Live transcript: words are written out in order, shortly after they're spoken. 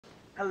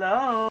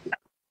Hello.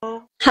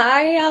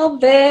 Hi,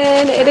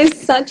 Alvin. It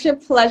is such a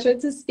pleasure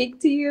to speak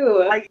to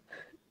you. I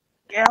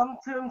am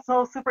too. I'm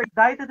so super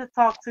excited to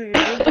talk to you.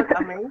 You look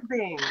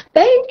amazing.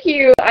 Thank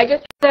you. I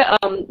just had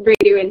a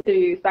radio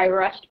interview, so I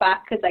rushed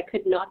back because I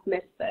could not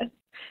miss this.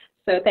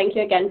 So thank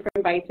you again for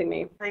inviting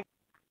me. Thank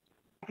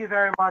you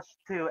very much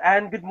too.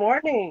 And good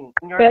morning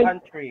in your Good.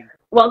 country.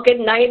 Well,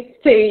 good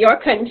night to your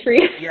country.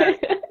 Yes.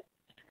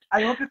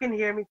 I hope you can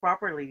hear me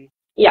properly.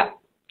 Yeah,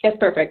 it's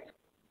perfect.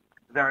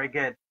 Very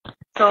good.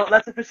 So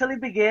let's officially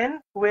begin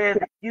with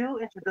you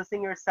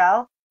introducing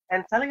yourself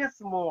and telling us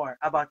more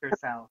about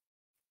yourself.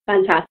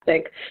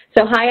 Fantastic.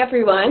 So hi,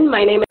 everyone.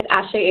 My name is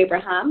Ashay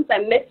Abrahams.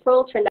 I'm Miss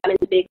World Trinidad and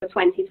Tobago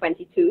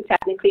 2022,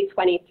 technically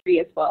 23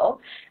 as well.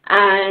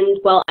 And,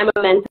 well, I'm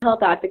a mental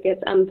health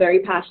advocate. I'm very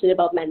passionate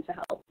about mental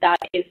health. That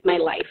is my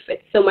life.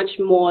 It's so much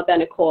more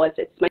than a cause.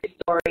 It's my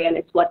story, and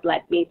it's what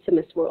led me to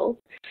Miss World.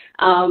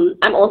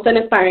 I'm also an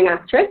aspiring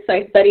actress. So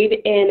I studied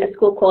in a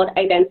school called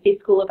Identity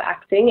School of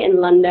Acting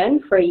in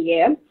London for a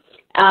year.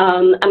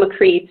 I'm a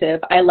creative.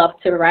 I love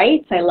to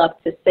write, I love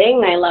to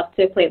sing, I love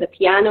to play the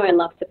piano, I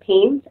love to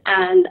paint,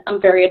 and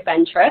I'm very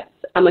adventurous.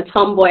 I'm a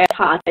tomboy at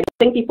heart. I don't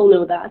think people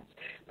know that,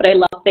 but I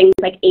love things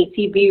like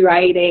ATV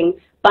riding,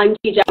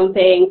 bungee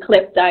jumping,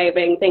 cliff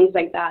diving, things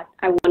like that.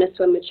 I want to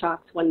swim with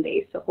sharks one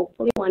day, so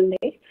hopefully one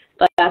day,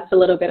 but that's a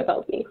little bit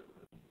about me.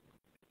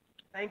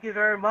 Thank you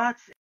very much.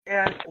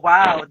 And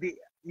wow,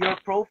 your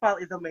profile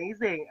is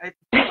amazing. It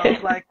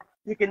sounds like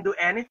you can do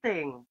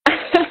anything.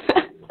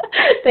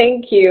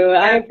 Thank you.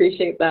 I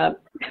appreciate that.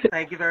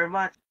 Thank you very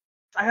much.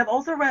 I have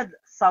also read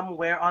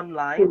somewhere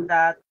online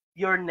that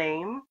your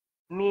name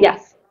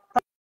means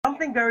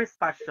something very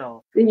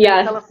special.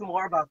 Yes. Tell us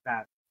more about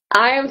that.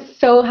 I am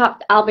so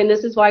happy, Alvin.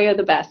 This is why you're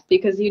the best,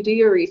 because you do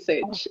your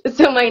research.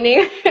 So my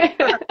name,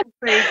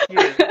 Thank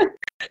you.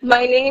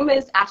 My name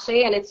is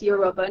Ashay, and it's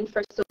Yoruban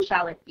for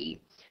sociality.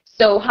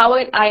 So how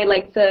I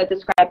like to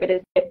describe it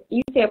is, if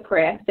you say a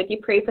prayer, so if you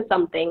pray for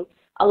something,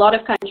 a lot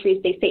of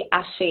countries, they say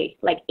Ashe,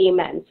 like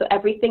amen. So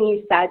everything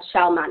you said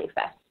shall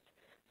manifest.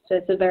 So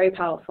it's a very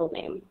powerful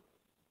name.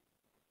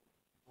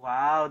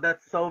 Wow,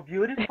 that's so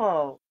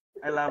beautiful.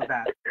 I love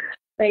that.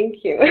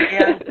 Thank you.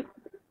 And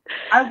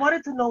I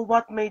wanted to know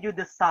what made you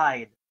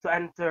decide to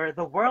enter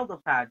the world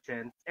of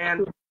pageants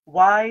and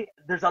why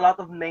there's a lot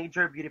of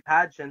major beauty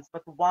pageants,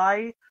 but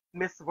why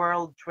Miss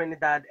World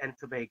Trinidad and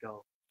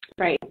Tobago?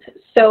 Right.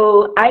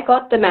 So I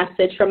got the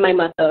message from my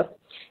mother,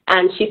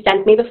 and she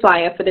sent me the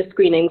flyer for the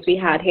screenings we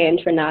had here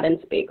in Trinidad and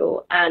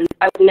Tobago. And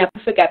I will never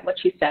forget what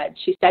she said.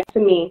 She said to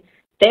me,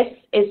 "This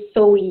is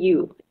so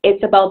you.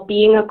 It's about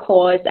being a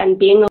cause and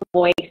being a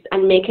voice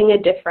and making a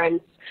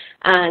difference."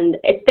 And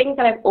it's things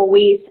that I've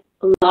always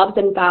loved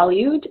and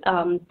valued,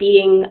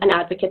 being an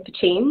advocate for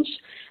change.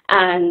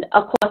 And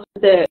of course,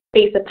 the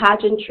face of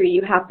pageantry,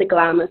 you have the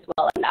glam as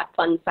well, and that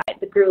fun side,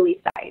 the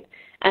girly side.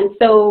 And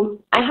so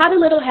I had a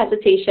little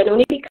hesitation,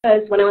 only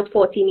because when I was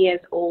 14 years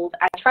old,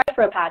 I tried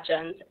for a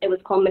pageant. It was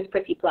called Miss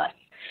Pretty Plus.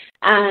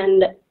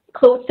 And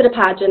close to the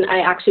pageant, I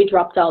actually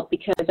dropped out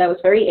because I was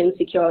very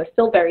insecure. I was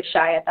still very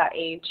shy at that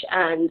age.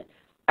 And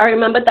I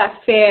remember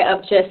that fear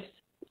of just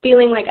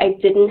feeling like I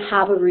didn't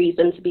have a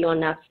reason to be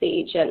on that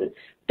stage and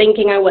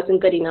thinking I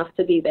wasn't good enough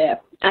to be there.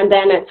 And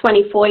then at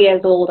 24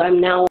 years old, I'm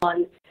now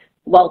going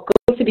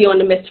to be on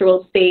the Miss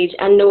World stage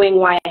and knowing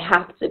why I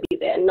have to be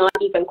there, not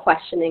even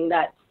questioning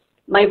that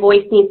my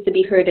voice needs to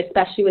be heard,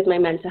 especially with my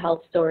mental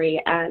health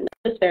story. And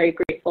I'm just very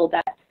grateful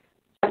that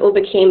I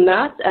overcame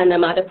that, and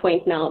I'm at a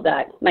point now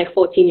that my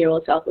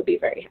 14-year-old self would be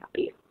very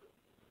happy.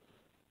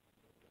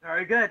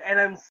 Very good. And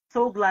I'm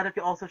so glad that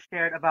you also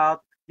shared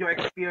about your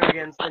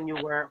experience when you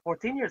were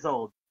 14 years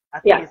old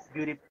at Miss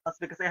Beauty Plus,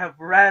 because I have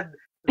read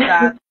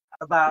that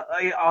about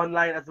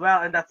online as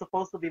well, and that's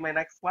supposed to be my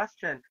next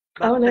question.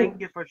 But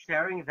thank you for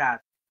sharing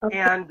that. Okay.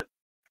 And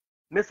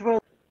Miss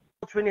World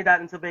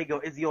Trinidad and Tobago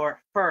is your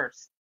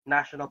first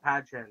national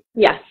pageant.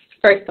 Yes,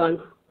 first one.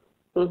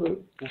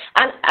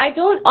 And I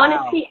don't,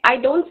 honestly, I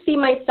don't see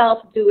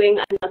myself doing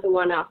another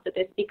one after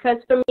this, because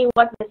for me,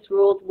 what Miss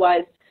World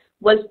was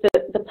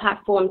the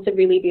platform to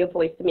really be a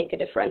voice to make a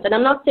difference. And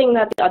I'm not saying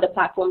that the other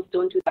platforms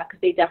don't do that,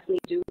 because they definitely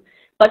do.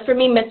 But for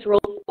me, Miss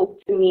World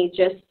spoke to me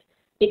just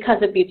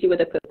because of beauty with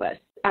a purpose.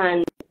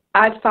 And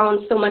I've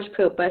found so much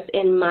purpose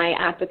in my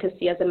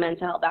advocacy as a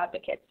mental health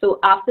advocate. So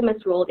after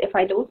Miss World, if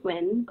I don't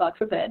win, God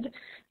forbid,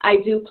 I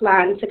do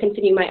plan to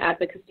continue my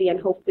advocacy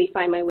and hopefully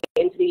find my way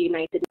into the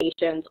United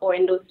Nations or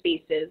in those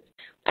spaces.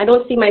 I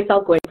don't see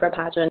myself going for a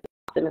pageant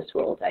after Miss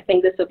World. I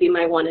think this will be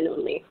my one and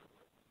only.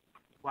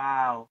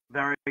 Wow,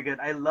 very good.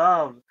 I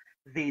love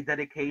the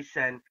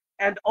dedication.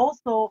 And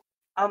also,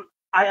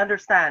 I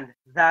understand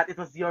that it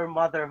was your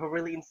mother who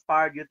really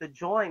inspired you to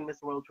join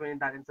Miss World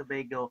Trinidad and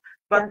Tobago.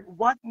 But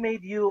what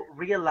made you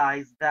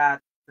realize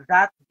that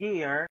that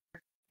year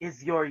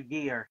is your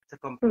year to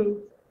compete?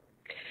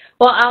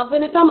 Well,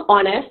 Alvin, if I'm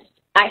honest,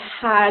 I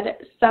had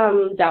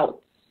some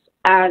doubts.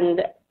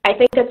 And I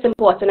think it's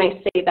important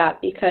I say that,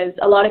 because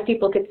a lot of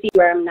people could see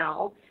where I'm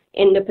now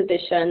in the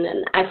position.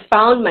 And I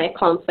found my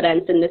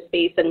confidence in this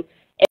space. And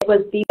it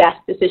was the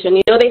best decision.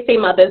 You know, they say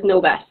mothers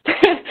know best.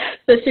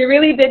 So she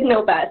really did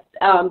know best.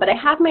 But I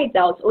had my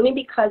doubts only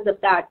because of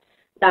that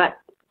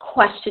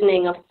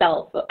questioning of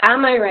self.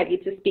 Am I ready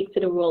to speak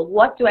to the world?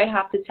 What do I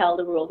have to tell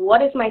the world?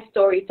 What is my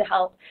story to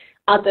help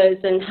others,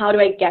 and how do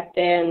I get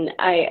there? And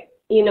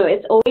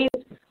it's always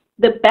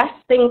the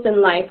best things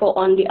in life are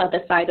on the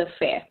other side of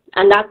fear.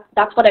 And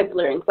that's what I've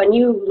learned. When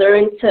you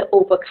learn to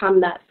overcome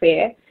that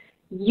fear,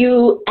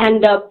 you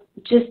end up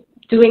just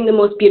doing the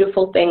most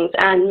beautiful things.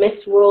 And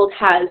Miss World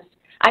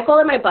I call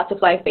it my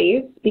butterfly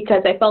phase,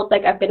 because I felt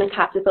like I've been a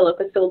caterpillar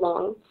for so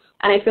long.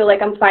 And I feel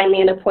like I'm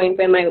finally in a point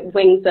where my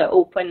wings are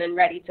open and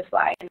ready to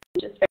fly. And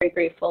I'm just very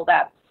grateful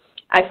that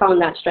I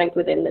found that strength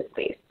within this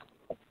space.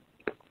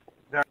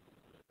 Very,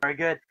 very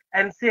good.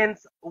 And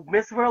since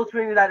Miss World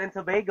Trinidad and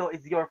Tobago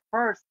is your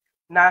first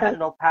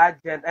national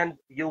pageant and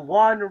you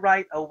won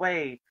right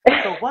away,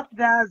 so what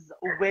does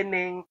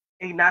winning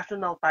a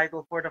national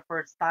title for the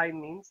first time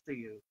means to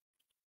you?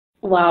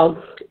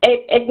 Wow.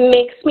 It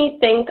makes me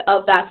think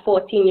of that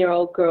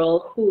 14-year-old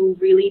girl who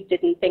really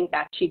didn't think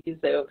that she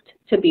deserved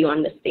to be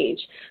on the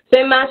stage.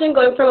 So imagine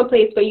going from a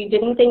place where you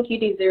didn't think you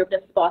deserved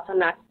a spot on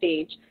that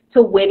stage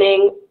to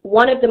winning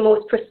one of the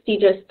most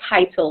prestigious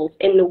titles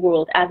in the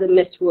world as a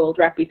Miss World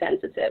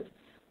representative.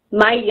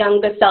 My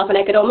younger self, and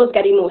I could almost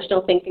get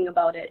emotional thinking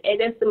about it, it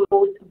is the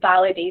most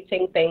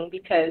validating thing,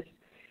 because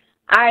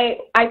I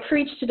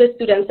preach to the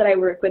students that I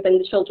work with and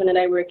the children that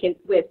I work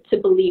with to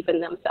believe in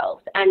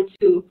themselves and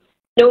to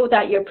know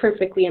that you're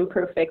perfectly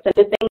imperfect, and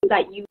the things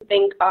that you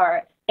think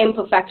are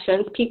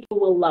imperfections, people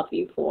will love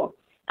you for,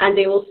 and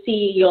they will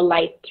see your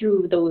light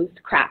through those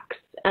cracks.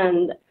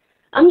 And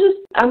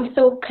I'm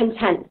so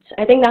content.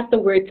 I think that's the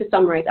word to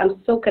summarize.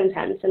 I'm so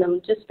content, and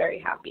I'm just very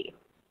happy.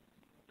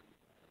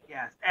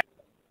 Yes,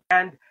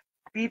 and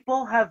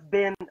people have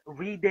been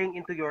reading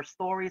into your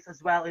stories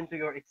as well, into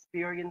your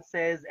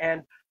experiences,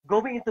 and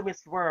going into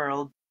Miss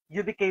World,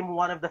 you became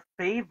one of the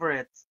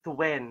favorites to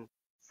win.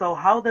 So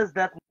how does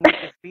that make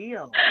you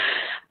feel?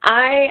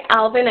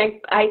 Alvin,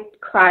 I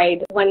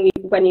cried when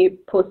you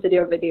posted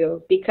your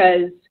video,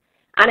 and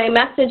I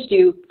messaged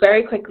you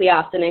very quickly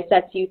after, and I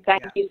said to you,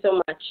 thank you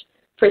so much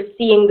for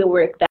seeing the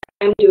work that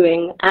I'm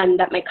doing and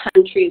that my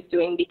country is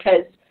doing,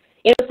 because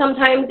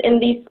sometimes in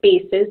these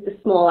spaces, the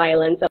small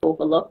islands are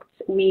overlooked.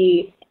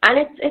 And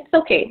it's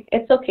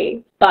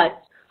okay,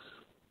 but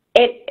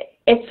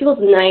it feels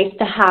nice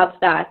to have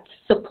that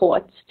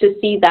support, to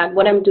see that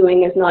what I'm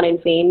doing is not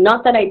in vain.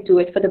 Not that I do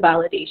it for the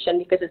validation,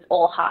 because it's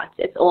all heart,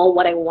 it's all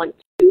what I want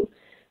to do.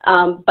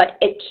 But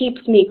it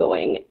keeps me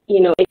going.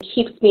 It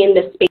keeps me in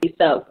this space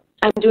of,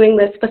 I'm doing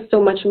this for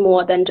so much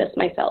more than just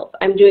myself.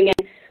 I'm doing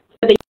it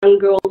for the young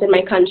girls in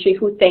my country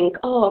who think,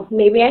 oh,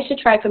 maybe I should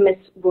try for Miss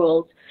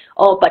World.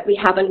 Oh, but we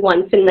haven't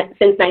won since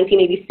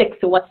 1986,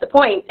 so what's the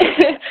point?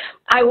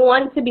 I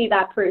want to be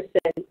that person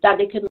that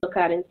they could look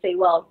at and say,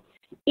 well,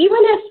 even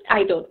if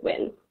I don't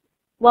win,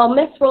 well,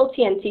 Miss World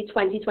TNT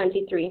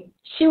 2023,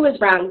 she was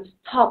ranked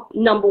top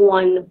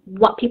 #1,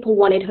 what people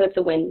wanted her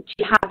to win.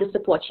 She had the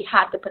support, she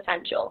had the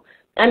potential.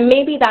 And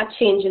maybe that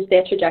changes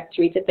their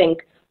trajectory to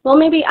think, well,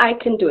 maybe I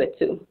can do it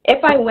too.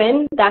 If I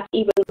win, that's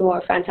even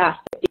more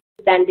fantastic,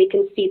 because then they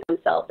can see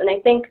themselves. And I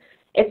think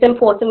it's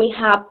important we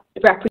have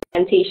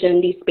representation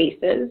in these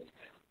spaces,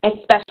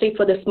 especially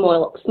for the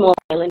small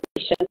island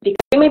nations, because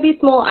we may be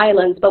small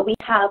islands, but we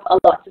have a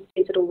lot to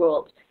say to the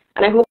world.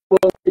 And I hope the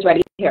world is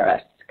ready to hear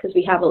us, because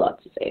we have a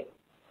lot to say.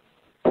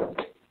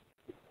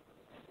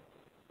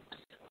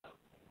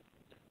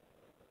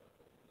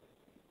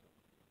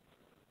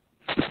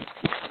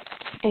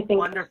 I think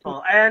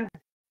wonderful. And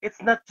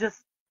it's not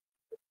just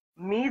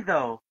me,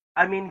 though.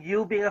 I mean,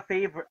 you being a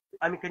favorite.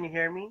 I mean, can you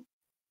hear me?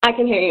 I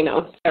can hear you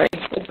now. Sorry,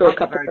 it broke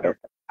up. Very good.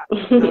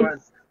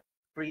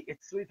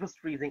 It was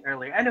freezing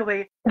earlier.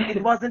 Anyway,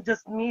 it wasn't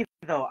just me,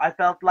 though. I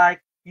felt like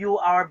you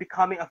are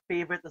becoming a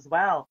favorite as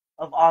well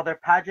of other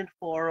pageant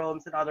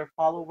forums and other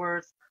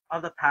followers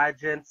of the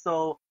pageant.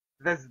 So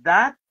does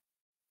that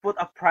put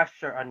a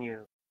pressure on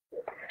you?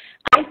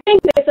 I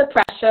think there's a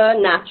pressure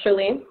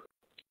naturally,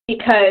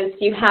 because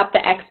you have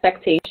the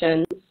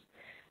expectations,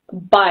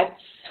 but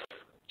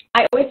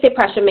I always say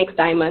pressure makes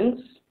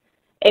diamonds.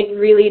 It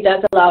really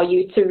does allow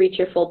you to reach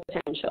your full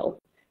potential.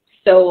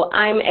 So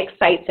I'm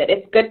excited.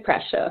 It's good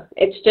pressure.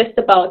 It's just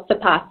about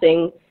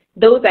surpassing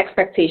those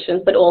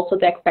expectations, but also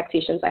the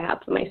expectations I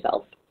have for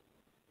myself.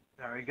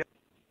 Very good.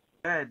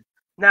 Good.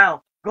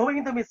 Now, going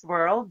into Miss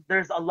World,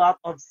 there's a lot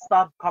of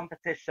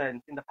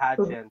sub-competitions in the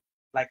pageant,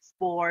 like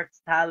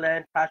sports,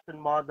 talent, fashion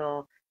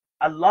model,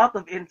 a lot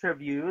of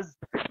interviews.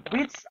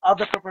 Which of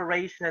the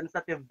preparations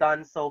that you've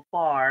done so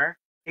far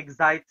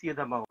excites you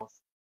the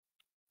most?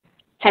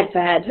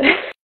 Head-to-head.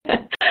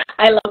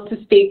 I love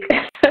to speak.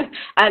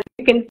 As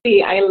you can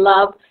see,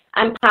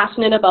 I'm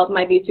passionate about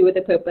my Beauty with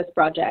a Purpose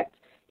project.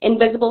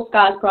 Invisible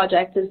Scars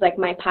project is like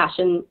my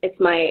passion. It's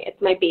my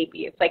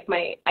baby. It's like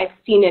I've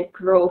seen it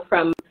grow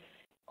from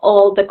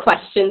all the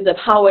questions of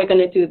how we're going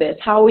to do this,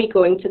 how are we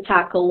going to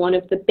tackle one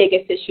of the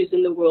biggest issues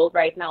in the world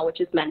right now, which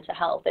is mental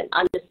health, and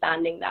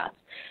understanding that.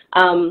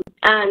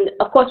 And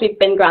of course, we've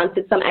been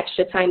granted some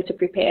extra time to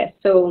prepare.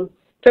 So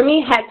for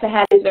me,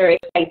 head-to-head is very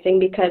exciting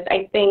because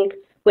I think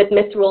with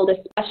Miss World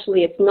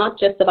especially, it's not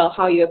just about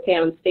how you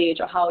appear on stage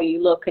or how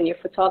you look and your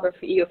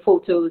photography, your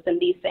photos and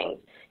these things.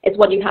 It's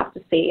what you have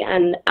to say.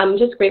 And I'm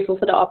just grateful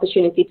for the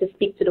opportunity to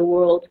speak to the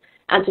world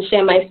and to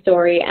share my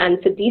story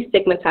and to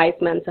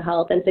destigmatize mental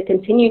health and to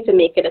continue to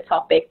make it a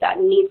topic that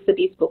needs to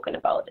be spoken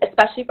about,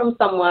 especially from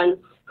someone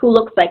who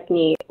looks like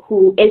me,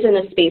 who is in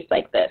a space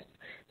like this.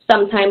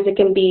 Sometimes it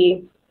can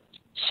be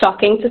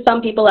shocking to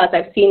some people, as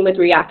I've seen with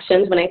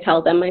reactions when I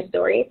tell them my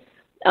story.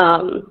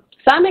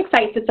 So I'm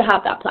excited to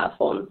have that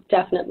platform,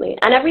 definitely.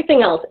 And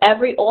everything else,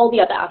 all the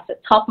other assets,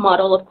 top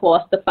model, of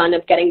course, the fun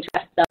of getting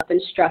dressed up and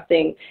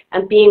strutting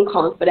and being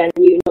confident,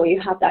 you know,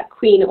 you have that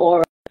queen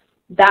aura.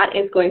 That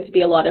is going to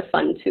be a lot of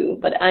fun too.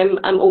 But I'm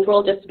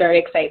overall just very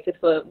excited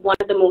for one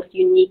of the most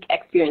unique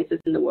experiences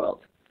in the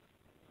world.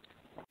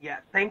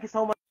 Yeah, thank you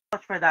so much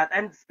for that.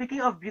 And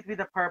speaking of Beauty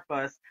with a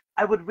Purpose,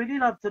 I would really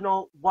love to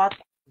know what's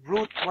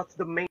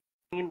the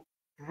main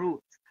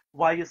root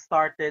why you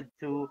started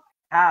to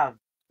have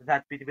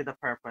that Beauty with a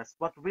Purpose.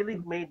 What really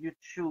made you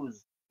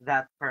choose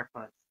that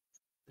purpose,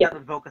 that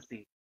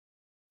advocacy?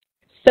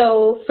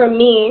 So for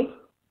me,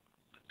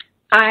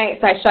 I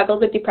struggled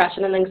with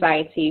depression and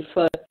anxiety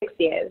for 6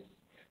 years.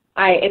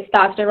 It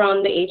started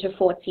around the age of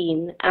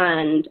 14,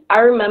 and I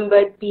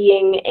remembered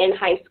being in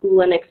high school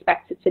and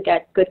expected to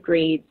get good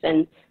grades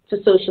and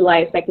to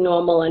socialize like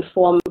normal and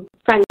form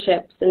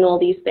friendships and all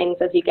these things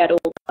as you get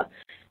older.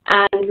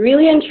 And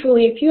really and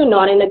truly, if you're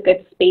not in a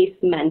good space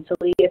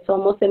mentally, it's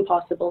almost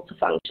impossible to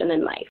function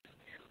in life.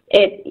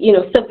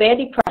 Severe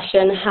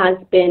depression has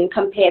been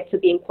compared to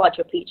being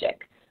quadriplegic,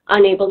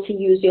 unable to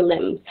use your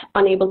limbs,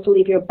 unable to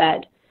leave your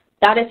bed.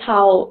 That is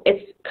how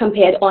it's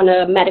compared on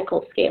a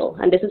medical scale,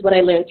 and this is what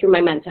I learned through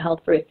my mental health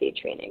first aid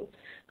training.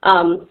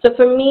 So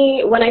for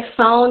me, when I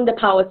found the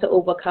power to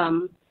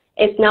overcome,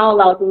 it's now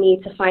allowed me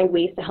to find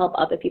ways to help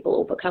other people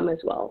overcome as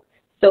well.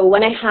 So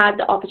when I had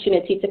the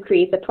opportunity to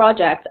create the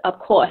project, of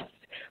course,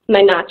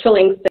 my natural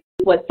instinct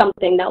was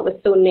something that was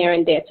so near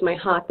and dear to my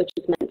heart, which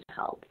is mental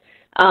health.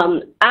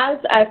 As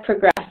I've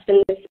progressed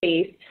in this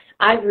space,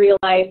 I've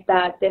realized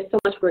that there's so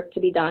much work to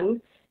be done,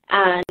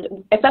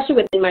 and especially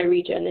within my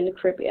region in the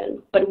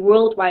Caribbean, but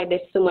worldwide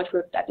there's so much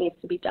work that needs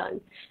to be done.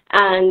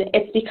 And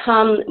it's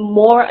become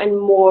more and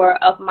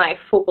more of my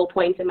focal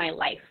point in my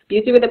life.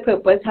 Beauty with a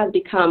Purpose has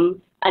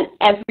become an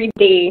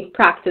everyday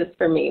practice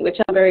for me, which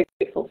I'm very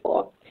grateful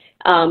for.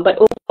 But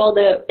overall,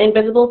 the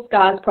Invisible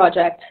Scars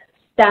project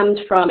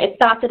it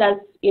started as,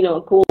 a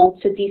goal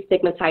to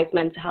destigmatize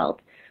mental health,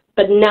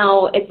 but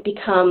now it's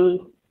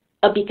become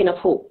a beacon of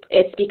hope.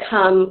 It's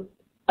become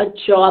a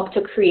job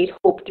to create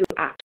hope through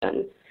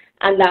action.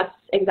 And that's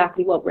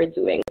exactly what we're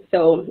doing.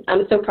 So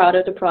I'm so proud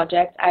of the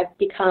project. I've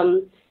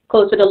become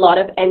close with a lot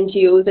of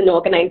NGOs and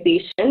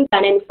organizations.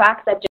 And in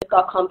fact, I've just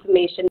got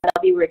confirmation that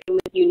I'll be working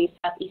with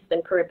UNICEF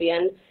Eastern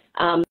Caribbean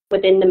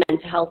within the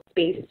mental health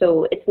space.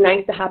 So it's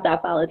nice to have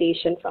that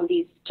validation from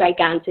these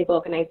gigantic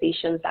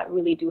organizations that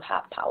really do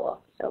have power.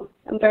 So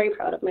I'm very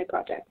proud of my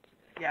project.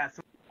 Yeah,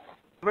 so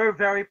we're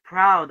very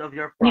proud of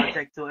your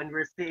project too, and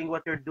we're seeing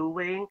what you're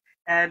doing,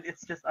 and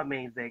it's just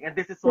amazing. And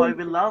this is why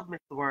we love Miss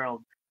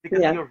World,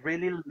 because you're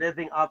really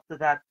living up to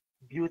that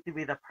Beauty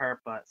with a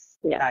Purpose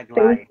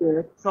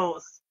tagline. So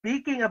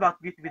speaking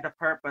about Beauty with a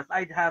Purpose,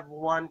 I'd have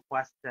one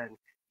question.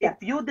 If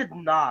you did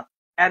not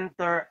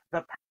enter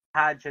the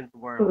pageant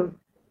world,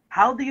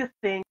 how do you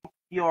think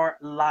your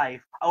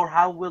life, or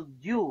how will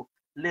you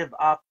live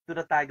up to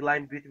the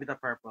tagline Beauty with a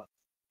Purpose?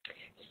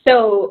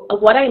 So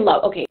what I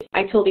love,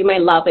 I told you my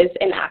love is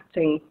in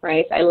acting,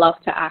 right? I love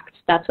to act.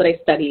 That's what I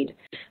studied.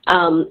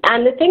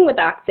 And the thing with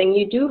acting,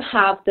 you do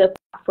have the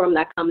platform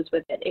that comes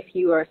with it if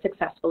you are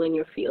successful in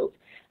your field.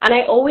 And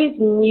I always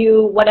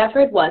knew whatever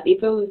it was,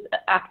 if it was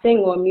acting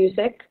or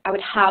music, I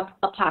would have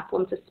a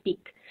platform to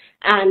speak.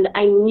 And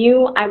I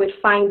knew I would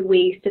find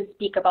ways to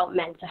speak about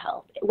mental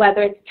health,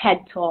 whether it's TED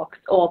Talks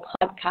or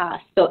podcasts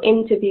or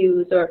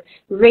interviews or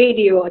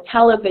radio or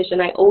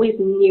television. I always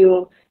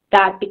knew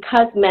that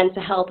because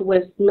mental health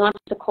was not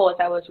the cause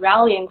I was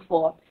rallying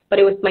for, but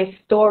it was my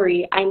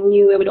story, I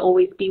knew it would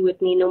always be with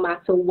me no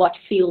matter what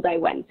field I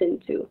went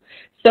into.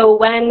 So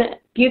when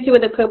Beauty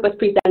with a Purpose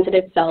presented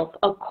itself,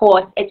 of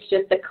course, it's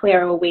just a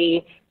clearer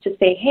way to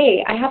say,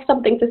 hey, I have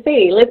something to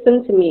say,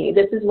 listen to me,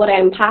 this is what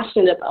I'm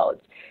passionate about.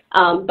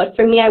 But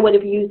for me, I would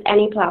have used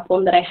any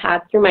platform that I had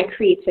through my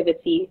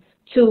creativity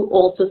to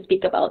also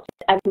speak about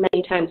it as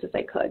many times as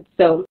I could.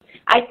 So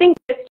I think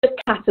it's just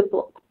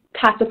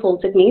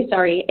catapulted me,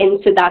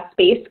 into that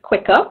space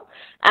quicker,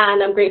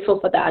 and I'm grateful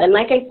for that. And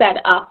like I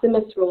said, after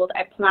Miss World,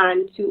 I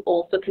plan to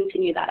also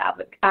continue that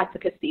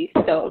advocacy.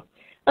 So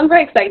I'm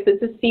very excited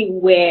to see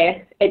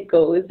where it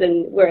goes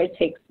and where it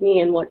takes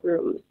me and what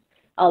rooms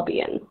I'll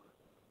be in.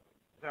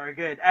 Very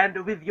good.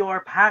 And with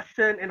your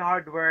passion and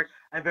hard work,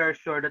 I'm very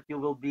sure that you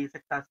will be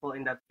successful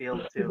in that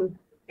field too.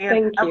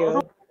 And Thank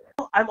you.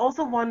 I'm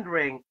also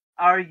wondering,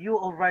 are you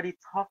already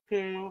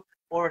talking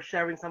or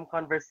sharing some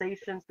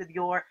conversations with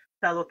your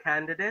fellow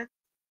candidates?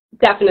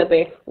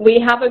 Definitely. We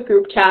have a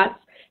group chat.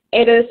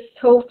 It is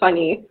so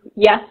funny.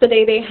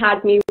 Yesterday they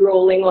had me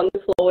rolling on the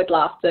floor with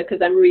laughter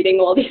because I'm reading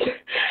all these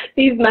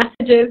these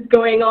messages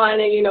going on,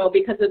 and,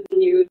 because of the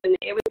news. And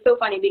it was so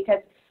funny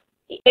because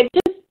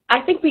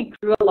I think we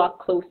grew a lot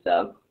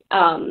closer.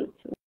 I'm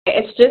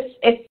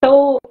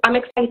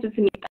excited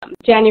to meet them.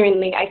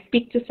 Genuinely, I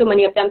speak to so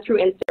many of them through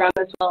Instagram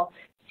as well,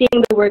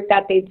 seeing the work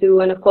that they do,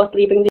 and of course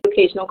leaving the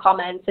occasional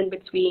comments in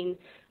between.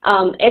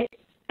 It's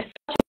such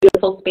a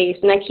beautiful space,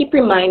 and I keep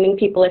reminding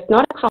people it's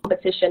not a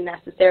competition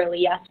necessarily.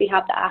 Yes, we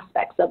have the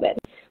aspects of it,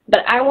 but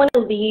I want to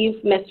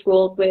leave Miss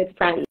World with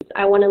friends.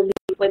 I want to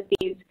leave with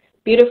these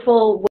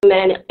beautiful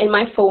women in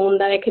my phone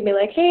that I could be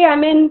like, hey,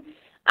 I'm in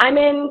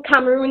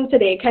Cameroon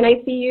today. Can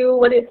I see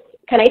you?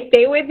 Can I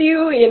stay with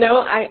you?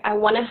 I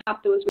want to have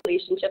those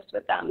relationships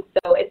with them.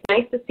 So it's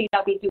nice to see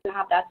that we do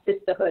have that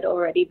sisterhood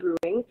already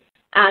brewing,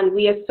 and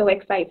we are so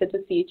excited to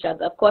see each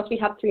other. Of course, we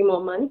have 3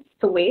 more months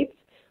to wait,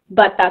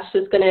 but that's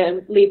just going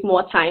to leave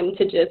more time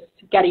to just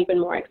get even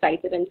more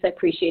excited and to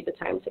appreciate the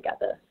time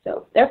together.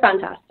 So they're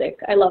fantastic.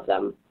 I love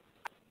them.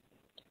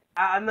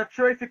 I'm not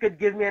sure if you could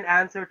give me an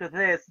answer to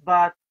this,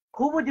 but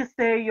who would you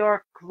say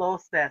you're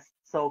closest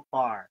so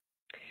far?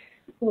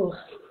 Ooh.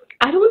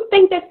 I don't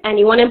think there's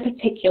anyone in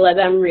particular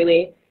that I'm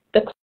really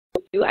the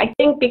closest to. I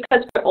think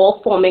because we're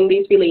all forming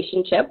these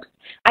relationships,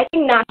 I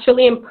think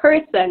naturally in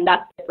person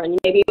that's different.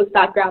 Maybe we'll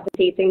start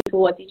gravitating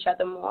towards each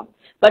other more.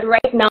 But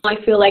right now I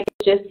feel like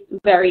it's just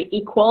very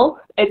equal.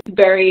 It's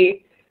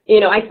very,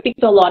 I speak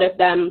to a lot of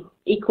them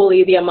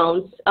equally, the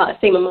amounts,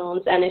 same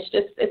amounts, and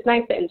it's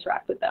nice to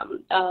interact with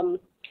them.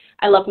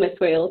 I love Miss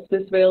Wales.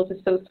 Miss Wales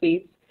is so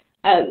sweet.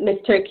 Miss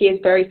Turkey is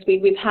very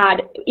sweet. We've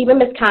had, even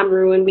Miss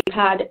Cameroon, we've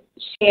had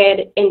shared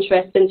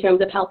interest in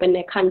terms of helping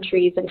their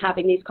countries and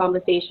having these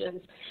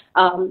conversations.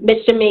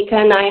 Miss Jamaica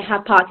and I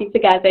have parties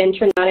together in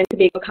Trinidad and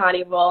Tobago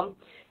Carnival.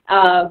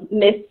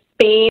 Miss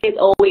Spain is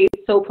always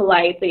so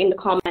polite in the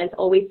comments,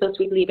 always so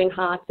sweet, leaving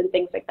hearts and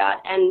things like that.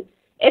 And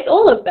it's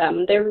all of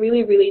them. They're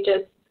really, really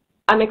just,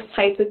 I'm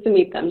excited to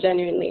meet them,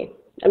 genuinely.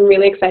 I'm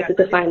really excited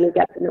to finally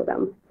get to know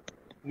them.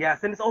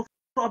 Yes, and it's also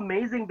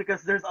amazing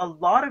because there's a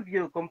lot of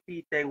you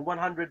competing,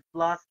 100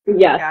 plus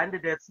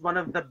candidates, one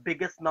of the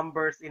biggest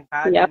numbers in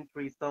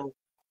pageantry. Yep. So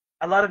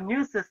a lot of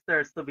new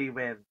sisters to be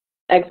with.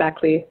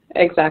 Exactly.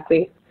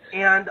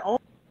 And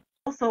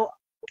also,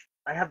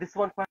 I have this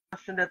one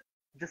question that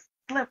just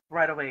slipped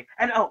right away.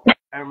 And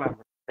I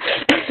remember.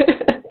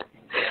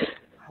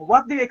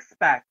 What do you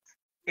expect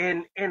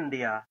in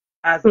India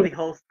as the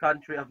host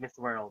country of Miss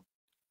World?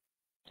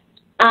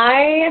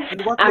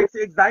 And what makes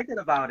you excited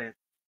about it?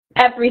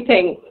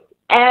 Everything,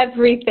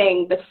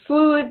 the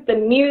food, the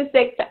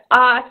music, the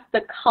art,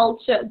 the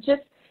culture,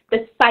 just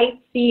the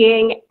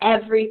sightseeing,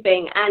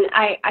 everything. And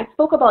I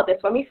spoke about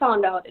this when we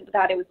found out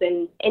that it was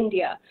in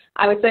India.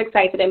 I was so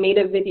excited. I made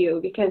a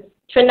video because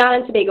Trinidad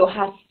and Tobago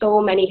has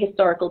so many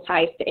historical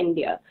ties to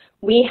India.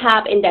 We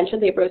have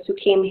indentured laborers who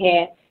came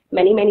here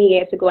many, many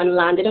years ago and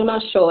landed on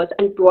our shores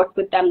and brought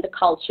with them the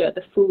culture,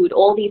 the food,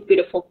 all these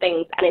beautiful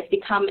things, and it's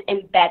become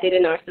embedded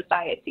in our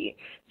society.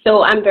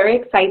 So I'm very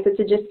excited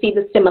to just see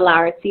the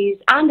similarities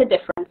and the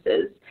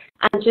differences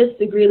and just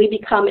really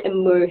become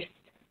immersed.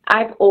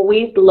 I've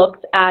always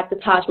looked at the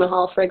Taj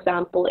Mahal, for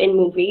example, in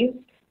movies,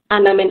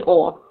 and I'm in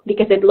awe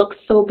because it looks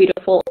so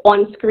beautiful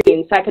on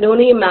screen. So I could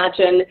only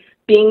imagine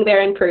being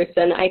there in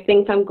person. I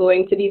think I'm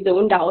going to be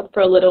zoned out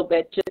for a little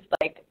bit, just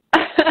like,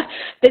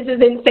 this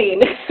is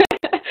insane.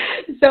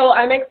 So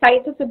I'm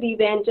excited to be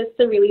there and just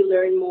to really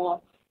learn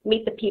more,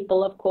 meet the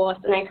people, of course.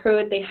 And I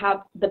heard they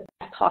have the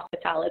best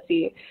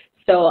hospitality.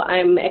 So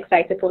I'm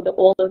excited for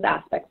all those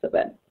aspects of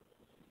it.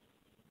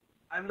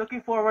 I'm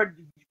looking forward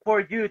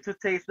for you to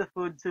taste the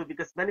food too,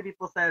 because many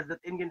people say that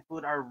Indian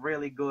food are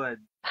really good.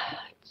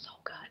 It's so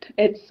good.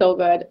 It's so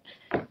good.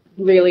 It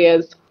really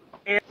is.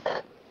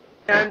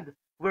 And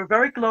we're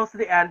very close to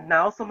the end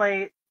now. So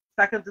my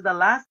second to the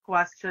last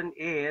question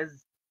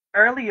is,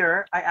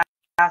 earlier I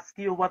asked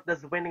you what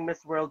does winning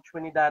Miss World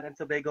Trinidad and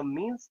Tobago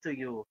means to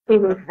you.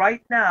 But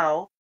right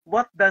now,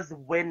 what does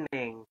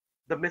winning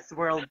the Miss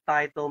World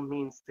title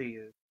means to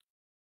you?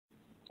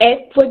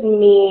 It would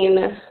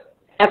mean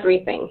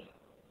everything.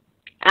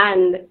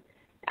 And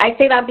I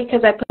say that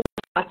because I put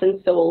my heart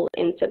and soul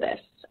into this.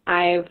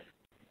 I've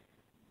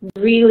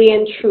really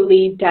and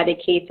truly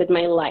dedicated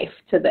my life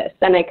to this,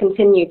 and I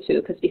continue to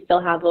because we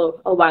still have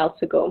a while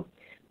to go.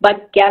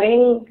 But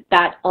getting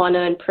that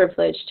honor and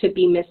privilege to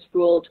be Miss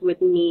World would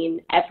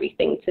mean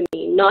everything to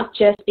me, not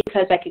just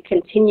because I could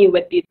continue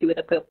with Beauty with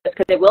a Purpose,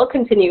 because it will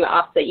continue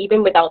after,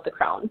 even without the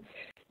crown,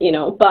 you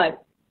know,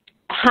 but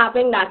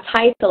having that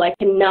title, I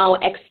can now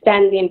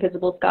extend the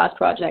Invisible Scars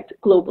Project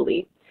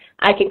globally.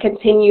 I can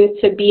continue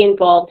to be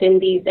involved in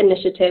these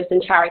initiatives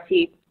and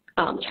charity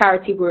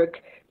work,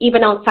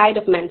 even outside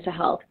of mental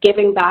health,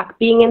 giving back,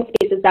 being in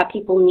spaces that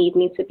people need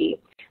me to be.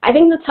 I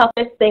think the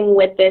toughest thing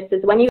with this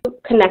is when you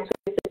connect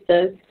with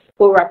sisters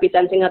who are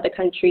representing other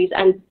countries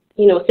and,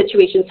 you know,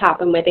 situations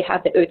happen where they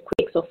have the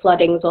earthquakes earthquakes or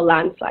floodings or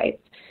landslides.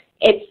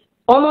 It's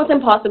almost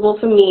impossible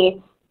for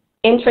me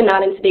in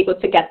Trinidad and Tobago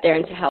to get there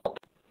and to help.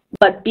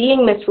 But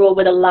being Miss World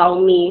would allow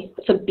me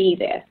to be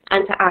there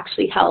and to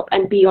actually help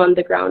and be on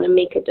the ground and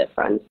make a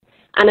difference.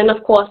 And then,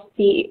 of course,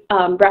 the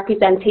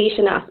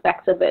representation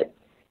aspects of it.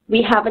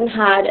 We haven't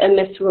had a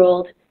Miss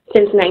World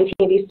since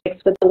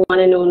 1986 with the one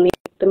and only,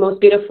 the most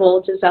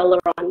beautiful Giselle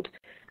Laurent.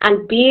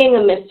 And being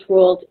a Miss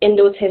World in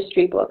those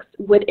history books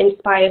would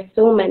inspire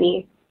so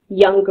many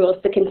young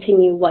girls to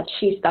continue what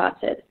she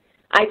started.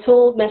 I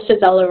told Miss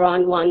Giselle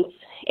Laurent once,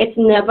 it's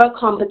never a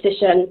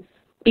competition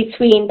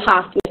between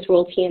past Miss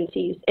World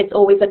TNTs. It's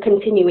always a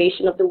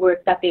continuation of the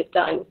work that they've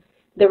done,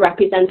 the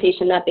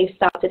representation that they've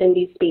started in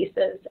these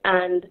spaces.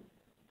 And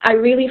I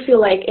really feel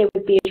like it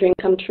would be a dream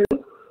come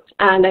true.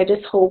 And I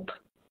just hope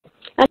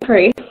and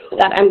pray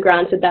that I'm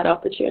granted that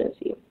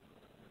opportunity.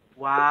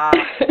 Wow.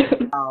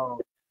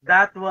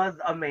 That was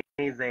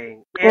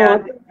amazing.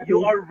 And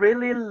you are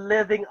really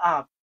living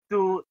up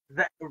to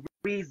the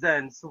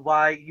reasons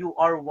why you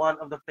are one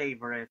of the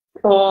favorites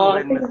to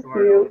win Miss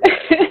World.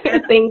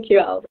 Thank you,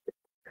 Alvin.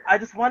 I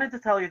just wanted to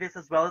tell you this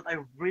as well. I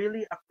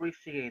really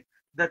appreciate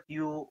that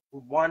you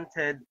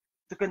wanted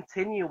to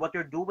continue what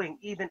you're doing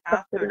even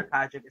after the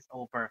pageant is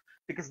over,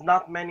 because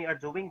not many are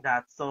doing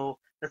that. So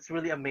that's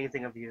really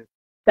amazing of you.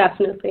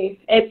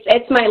 Definitely.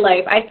 It's my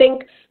life. I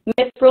think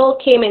Miss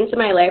World came into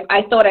my life.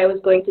 I thought I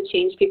was going to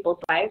change people's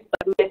lives,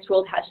 but Miss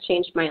World has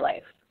changed my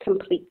life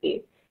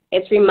completely.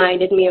 It's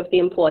reminded me of the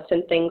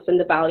important things and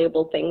the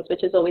valuable things,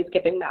 which is always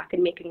giving back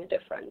and making a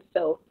difference.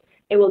 So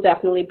it will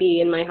definitely be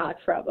in my heart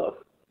forever.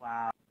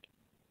 Wow.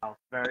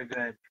 Very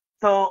good.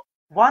 So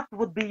what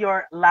would be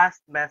your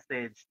last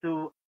message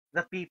to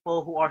the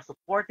people who are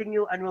supporting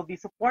you and will be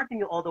supporting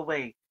you all the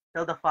way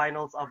till the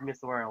finals of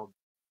Miss World?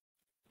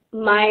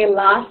 My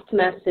last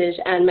message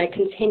and my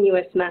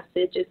continuous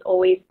message is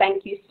always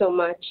thank you so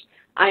much.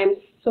 I am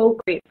so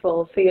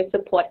grateful for your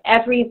support.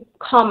 Every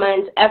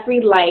comment,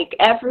 every like,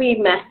 every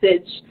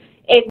message,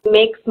 it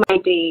makes my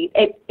day.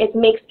 It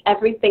makes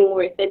everything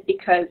worth it,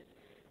 because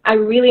I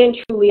really and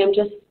truly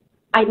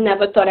I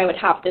never thought I would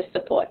have this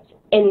support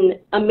in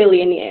a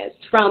million years.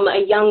 From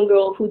a young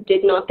girl who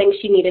did not think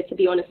she needed to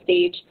be on a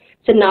stage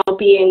to now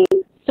being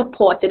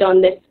supported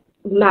on this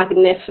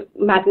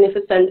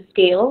magnificent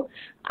scale.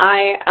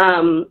 I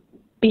am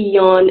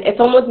beyond, it's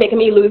almost making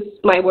me lose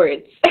my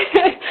words.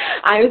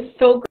 I'm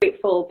so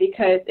grateful,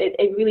 because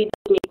it really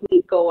does make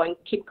me go and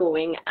keep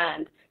going.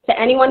 And to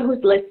anyone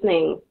who's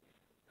listening,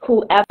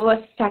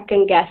 whoever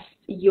second guessed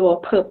your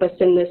purpose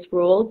in this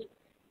world,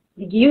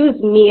 use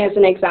me as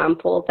an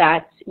example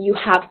that you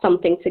have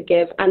something to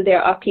give, and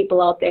there are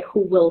people out there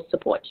who will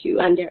support you,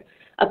 and there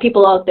are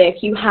people out there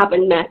you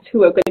haven't met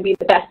who are going to be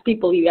the best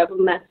people you ever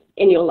met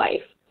in your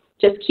life.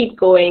 Just keep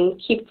going,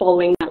 keep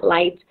following that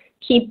light,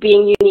 keep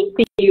being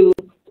uniquely you,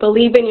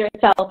 believe in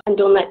yourself, and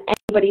don't let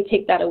anybody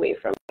take that away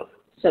from you.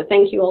 So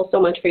thank you all so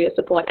much for your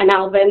support. And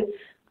Alvin,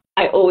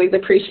 I always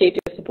appreciate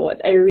your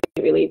support. I really,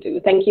 really do.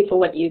 Thank you for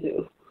what you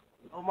do.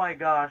 Oh my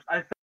gosh,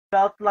 I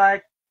felt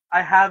like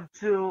I have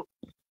to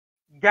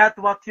get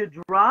what you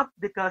dropped,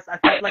 because I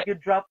felt like you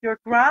dropped your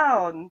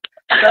crown.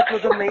 That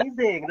was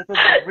amazing. That was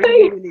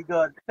really, really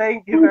good.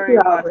 Thank you very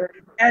much.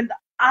 And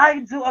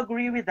I do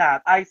agree with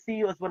that. I see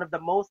you as one of the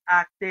most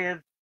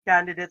active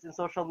candidates in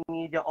social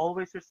media,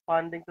 always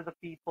responding to the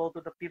people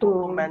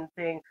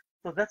commenting.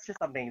 So that's just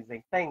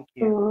amazing. Thank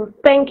you.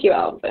 Thank you,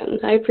 Alvin.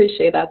 I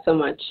appreciate that so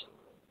much.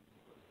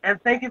 And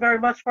thank you very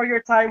much for your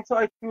time. So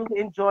I truly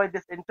enjoyed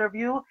this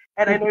interview.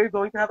 And I know you're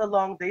going to have a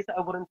long day, so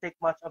I wouldn't take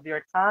much of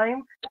your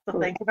time. So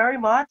thank you very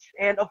much.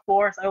 And of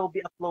course, I will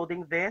be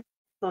uploading this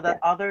so that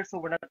others who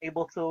were not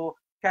able to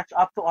catch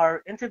up to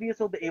our interviews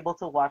will be able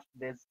to watch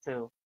this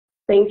too.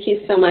 Thank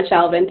you so much,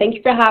 Alvin. Thank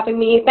you for having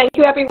me. Thank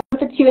you, everyone,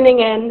 for tuning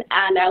in.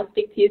 And I'll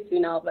speak to you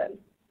soon, Alvin.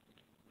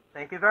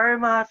 Thank you very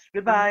much.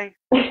 Goodbye.